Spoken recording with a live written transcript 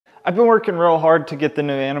I've been working real hard to get the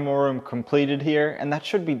new animal room completed here, and that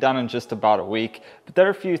should be done in just about a week, but there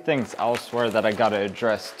are a few things elsewhere that I gotta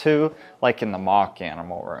address too, like in the mock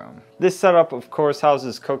animal room. This setup of course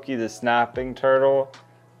houses Cookie the snapping turtle.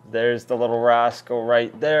 There's the little rascal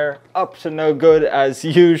right there, up to no good as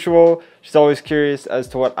usual. She's always curious as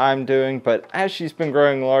to what I'm doing, but as she's been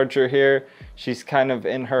growing larger here, she's kind of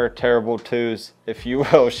in her terrible twos, if you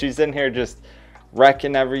will. She's in here just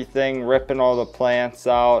wrecking everything, ripping all the plants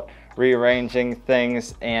out, rearranging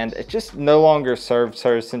things, and it just no longer serves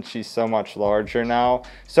her since she's so much larger now.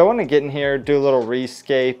 So I want to get in here, do a little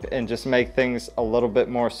rescape, and just make things a little bit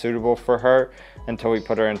more suitable for her until we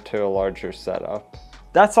put her into a larger setup.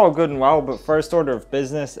 That's all good and well, but first order of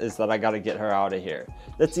business is that I gotta get her out of here.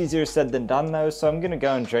 That's easier said than done though, so I'm gonna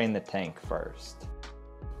go and drain the tank first.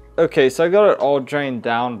 Okay, so I got it all drained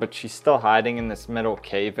down, but she's still hiding in this middle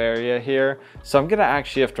cave area here. So I'm gonna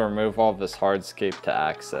actually have to remove all of this hardscape to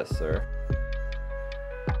access her.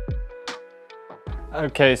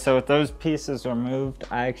 Okay, so with those pieces removed,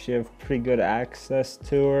 I actually have pretty good access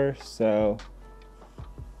to her, so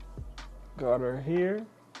got her here.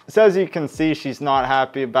 So as you can see, she's not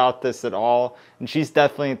happy about this at all, and she's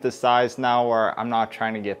definitely at the size now where I'm not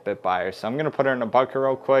trying to get bit by her. So I'm gonna put her in a bucket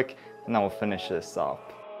real quick, and then we'll finish this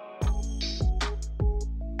up.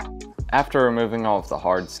 After removing all of the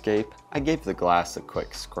hardscape, I gave the glass a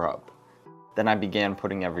quick scrub. Then I began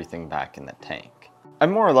putting everything back in the tank. I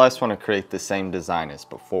more or less want to create the same design as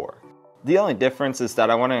before. The only difference is that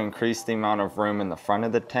I want to increase the amount of room in the front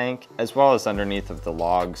of the tank as well as underneath of the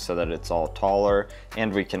logs so that it's all taller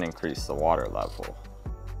and we can increase the water level.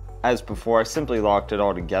 As before, I simply locked it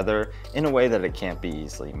all together in a way that it can't be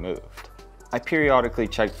easily moved. I periodically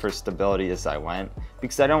checked for stability as I went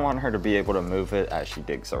because I don't want her to be able to move it as she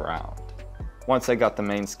digs around. Once I got the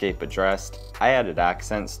mainscape addressed, I added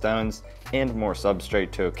accent stones and more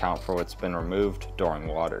substrate to account for what's been removed during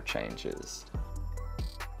water changes.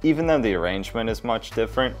 Even though the arrangement is much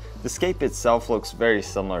different, the scape itself looks very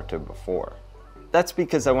similar to before. That's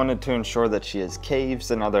because I wanted to ensure that she has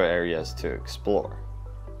caves and other areas to explore.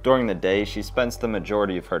 During the day, she spends the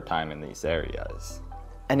majority of her time in these areas.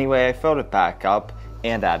 Anyway, I filled it back up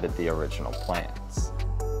and added the original plants.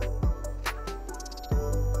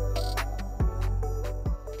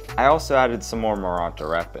 I also added some more Maranta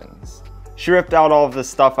repens. She ripped out all of the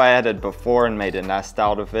stuff I added before and made a nest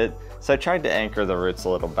out of it, so I tried to anchor the roots a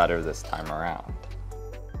little better this time around.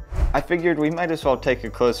 I figured we might as well take a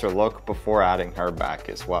closer look before adding her back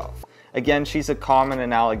as well. Again, she's a common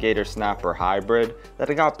and alligator snapper hybrid that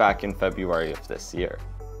I got back in February of this year.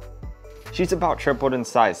 She's about tripled in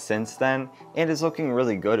size since then, and is looking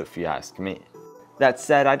really good if you ask me. That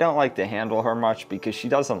said, I don't like to handle her much because she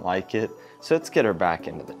doesn't like it, so let's get her back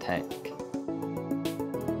into the tank.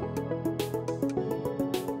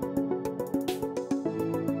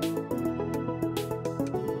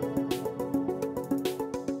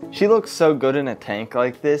 She looked so good in a tank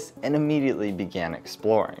like this and immediately began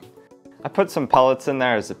exploring. I put some pellets in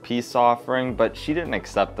there as a peace offering, but she didn't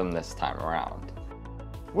accept them this time around.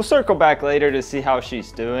 We'll circle back later to see how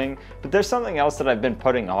she's doing, but there's something else that I've been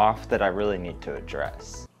putting off that I really need to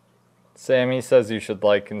address. Sammy says you should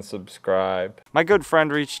like and subscribe. My good friend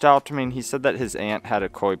reached out to me and he said that his aunt had a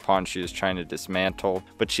koi pond she was trying to dismantle,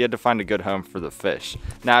 but she had to find a good home for the fish.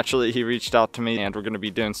 Naturally, he reached out to me and we're going to be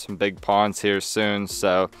doing some big ponds here soon,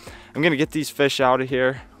 so I'm going to get these fish out of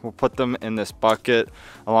here. We'll put them in this bucket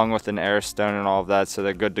along with an air stone and all of that so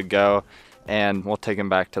they're good to go, and we'll take them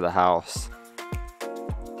back to the house.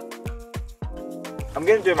 I'm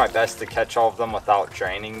going to do my best to catch all of them without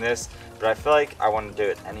draining this, but I feel like I want to do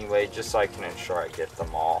it anyway just so I can ensure I get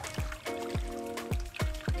them all.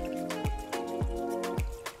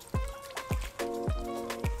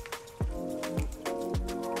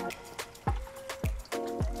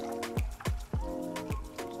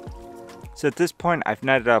 So at this point I've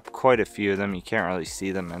netted up quite a few of them. You can't really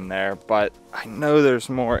see them in there, but I know there's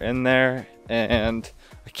more in there and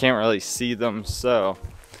I can't really see them, so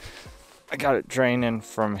I got it draining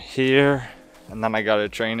from here, and then I got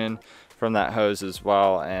it draining from that hose as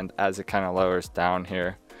well, and as it kind of lowers down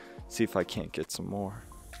here, see if I can't get some more.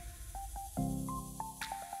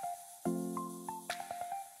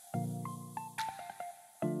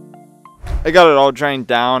 I got it all drained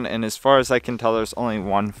down, and as far as I can tell there's only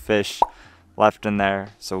one fish left in there,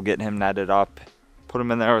 so we'll get him netted up, put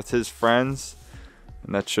him in there with his friends,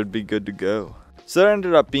 and that should be good to go. So there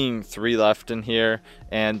ended up being 3 left in here,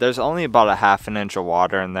 and there's only about a ½ an inch of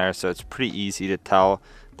water in there, so it's pretty easy to tell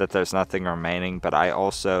that there's nothing remaining, but I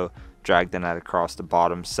also dragged the net across the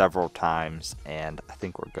bottom several times, and I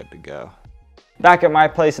think we're good to go. Back at my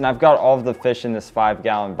place, and I've got all of the fish in this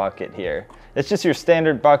 5-gallon bucket here. It's just your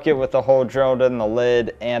standard bucket with a hole drilled in the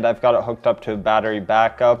lid, and I've got it hooked up to a battery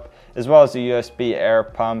backup, as well as a USB air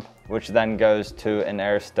pump, which then goes to an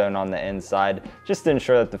air stone on the inside, just to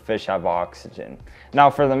ensure that the fish have oxygen. Now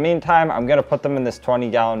for the meantime, I'm gonna put them in this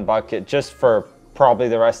 20-gallon bucket just for probably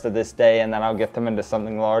the rest of this day, and then I'll get them into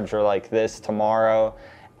something larger like this tomorrow.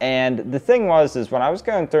 And the thing is when I was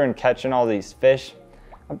going through and catching all these fish,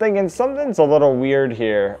 I'm thinking something's a little weird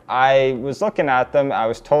here. I was looking at them, I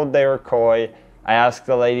was told they were koi. I asked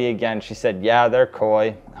the lady again, she said, yeah, they're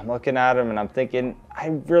koi. I'm looking at them and I'm thinking, I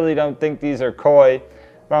really don't think these are koi.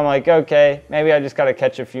 But I'm like, okay, maybe I just gotta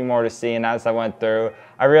catch a few more to see. And as I went through,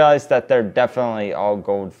 I realized that they're definitely all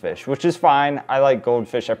goldfish, which is fine. I like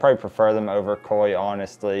goldfish. I probably prefer them over koi,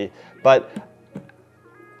 honestly. But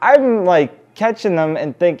I'm like catching them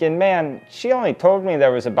and thinking, man, she only told me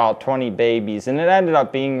there was about 20 babies, and it ended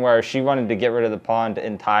up being where she wanted to get rid of the pond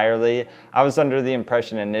entirely. I was under the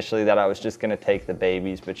impression initially that I was just gonna take the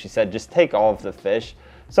babies, but she said, just take all of the fish.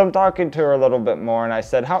 So I'm talking to her a little bit more, and I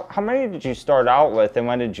said, how many did you start out with, and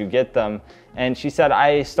when did you get them? And she said,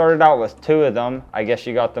 I started out with 2 of them. I guess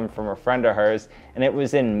she got them from a friend of hers, and it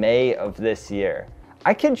was in May of this year.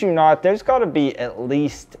 I kid you not, there's gotta be at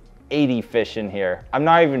least 80 fish in here. I'm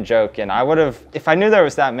not even joking. I would have, if I knew there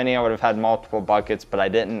was that many, I would have had multiple buckets, but I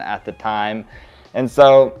didn't at the time. And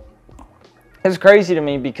so it's crazy to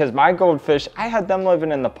me because my goldfish, I had them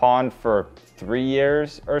living in the pond for 3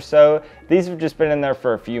 years or so. These have just been in there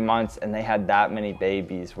for a few months and they had that many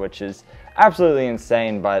babies, which is absolutely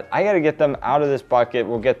insane. But I got to get them out of this bucket.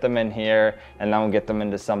 We'll get them in here and then we'll get them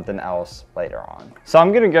into something else later on. So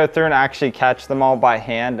I'm going to go through and actually catch them all by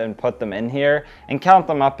hand and put them in here and count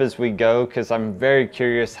them up as we go, because I'm very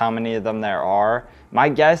curious how many of them there are. My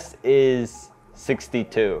guess is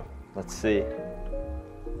 62. Let's see.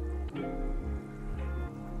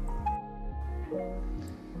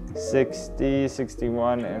 60,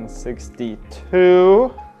 61, and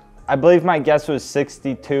 62. I believe my guess was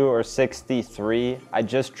 62 or 63. I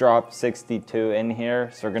just dropped 62 in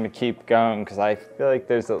here, so we're gonna keep going because I feel like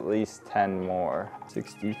there's at least 10 more.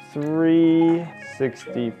 63,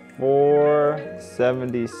 64,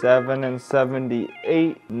 77, and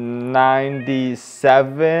 78,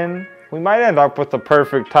 97. We might end up with a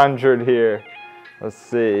perfect 100 here. Let's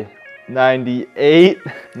see. 98,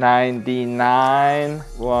 99,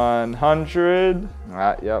 100,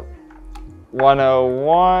 yep,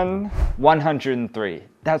 101, 103.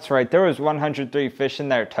 That's right, there was 103 fish in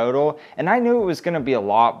there total, and I knew it was going to be a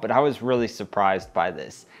lot, but I was really surprised by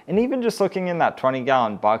this. And even just looking in that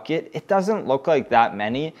 20-gallon bucket, it doesn't look like that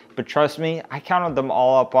many, but trust me, I counted them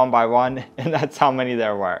all up one by one, and that's how many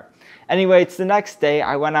there were. Anyway, it's the next day.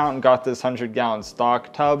 I went out and got this 100-gallon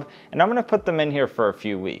stock tub, and I'm going to put them in here for a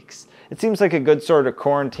few weeks. It seems like a good sort of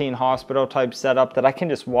quarantine hospital type setup that I can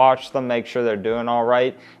just watch them, make sure they're doing all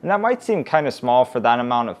right. And that might seem kind of small for that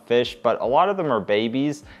amount of fish, but a lot of them are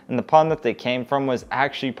babies, and the pond that they came from was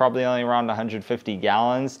actually probably only around 150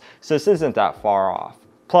 gallons, so this isn't that far off.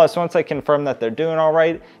 Plus, once I confirm that they're doing all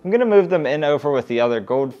right, I'm going to move them in over with the other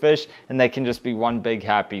goldfish, and they can just be one big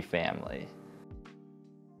happy family.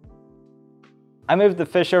 I moved the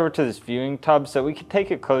fish over to this viewing tub so we could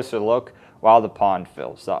take a closer look while the pond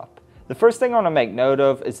fills up. The first thing I want to make note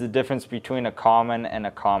of is the difference between a common and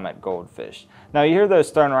a comet goldfish. Now you hear those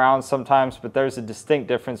thrown around sometimes, but there's a distinct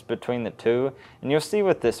difference between the two. And you'll see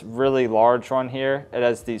with this really large one here, it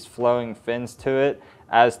has these flowing fins to it,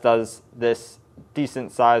 as does this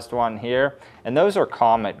decent sized one here. And those are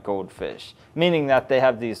comet goldfish, meaning that they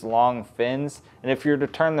have these long fins. And if you were to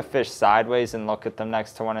turn the fish sideways and look at them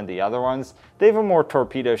next to one of the other ones, they have a more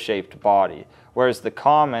torpedo shaped body. Whereas the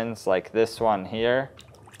commons, like this one here,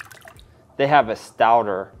 they have a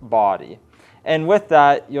stouter body. And with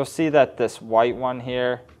that, you'll see that this white one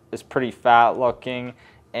here is pretty fat looking,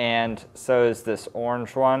 and so is this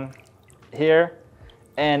orange one here.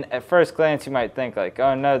 And at first glance, you might think like,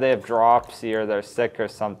 oh no, they have dropsy or they're sick or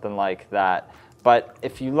something like that. But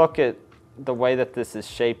if you look at the way that this is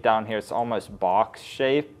shaped down here, it's almost box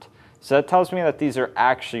shaped. So that tells me that these are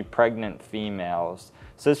actually pregnant females.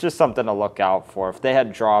 So it's just something to look out for. If they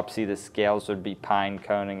had dropsy, the scales would be pine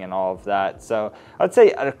coning and all of that. So I'd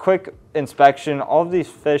say at a quick inspection, all of these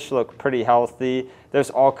fish look pretty healthy.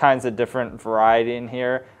 There's all kinds of different variety in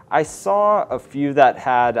here. I saw a few that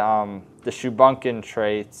had the Shubunkin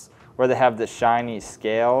traits where they have the shiny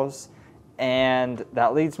scales. And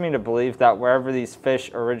that leads me to believe that wherever these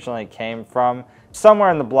fish originally came from,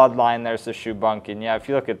 somewhere in the bloodline there's the Shubunkin. Yeah, if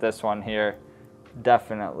you look at this one here,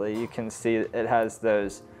 definitely you can see it has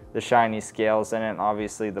the shiny scales in it, and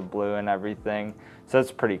obviously the blue and everything, so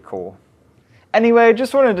it's pretty cool. Anyway, I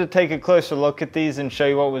just wanted to take a closer look at these and show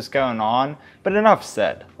you what was going on, but enough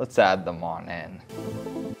said, let's add them on in.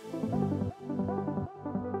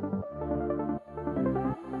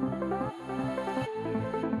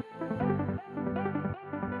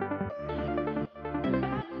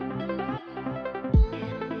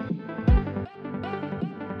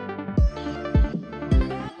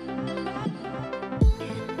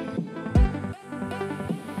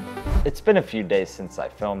 It's been a few days since I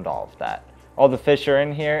filmed all of that. All the fish are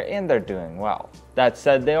in here and they're doing well. That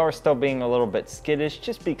said, they are still being a little bit skittish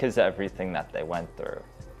just because of everything that they went through.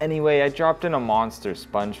 Anyway, I dropped in a monster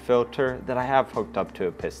sponge filter that I have hooked up to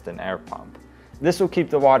a piston air pump. This will keep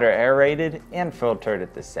the water aerated and filtered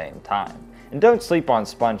at the same time. And don't sleep on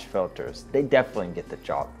sponge filters, they definitely get the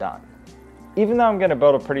job done. Even though I'm going to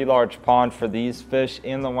build a pretty large pond for these fish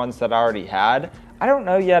and the ones that I already had, I don't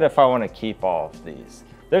know yet if I want to keep all of these.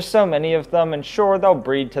 There's so many of them, and sure, they'll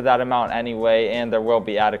breed to that amount anyway, and there will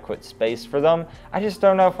be adequate space for them. I just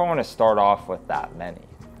don't know if I want to start off with that many.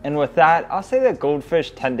 And with that, I'll say that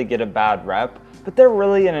goldfish tend to get a bad rep, but they're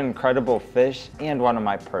really an incredible fish and one of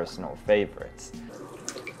my personal favorites.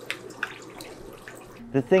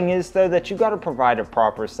 The thing is though that you gotta provide a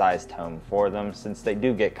proper sized home for them since they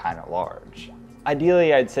do get kinda large.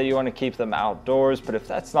 Ideally, I'd say you want to keep them outdoors, but if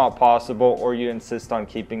that's not possible or you insist on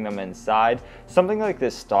keeping them inside, something like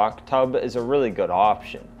this stock tub is a really good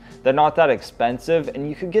option. They're not that expensive and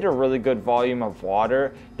you can get a really good volume of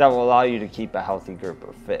water that will allow you to keep a healthy group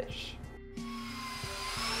of fish.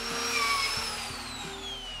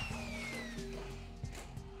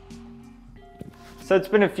 So it's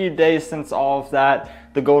been a few days since all of that.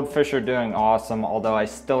 The goldfish are doing awesome, although I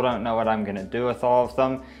still don't know what I'm gonna do with all of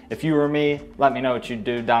them. If you were me, let me know what you'd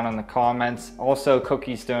do down in the comments. Also,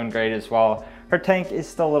 Cookie's doing great as well. Her tank is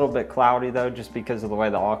still a little bit cloudy though, just because of the way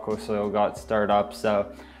the aqua soil got stirred up. So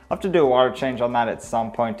I'll have to do a water change on that at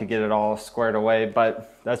some point to get it all squared away,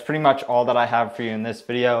 but that's pretty much all that I have for you in this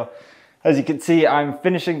video. As you can see, I'm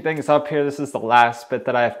finishing things up here. This is the last bit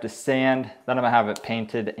that I have to sand. Then I'm gonna have it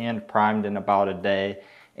painted and primed in about a day.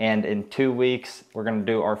 And in 2 weeks, we're gonna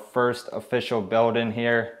do our first official build in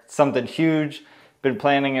here. It's something huge. Been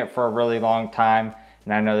planning it for a really long time,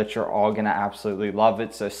 and I know that you're all gonna absolutely love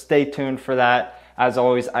it. So stay tuned for that. As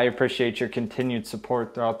always, I appreciate your continued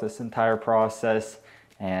support throughout this entire process,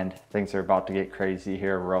 and things are about to get crazy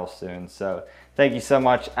here real soon. So thank you so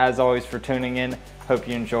much, as always, for tuning in. Hope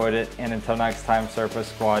you enjoyed it, and until next time, Serpa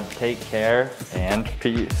Squad, take care and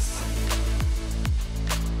peace.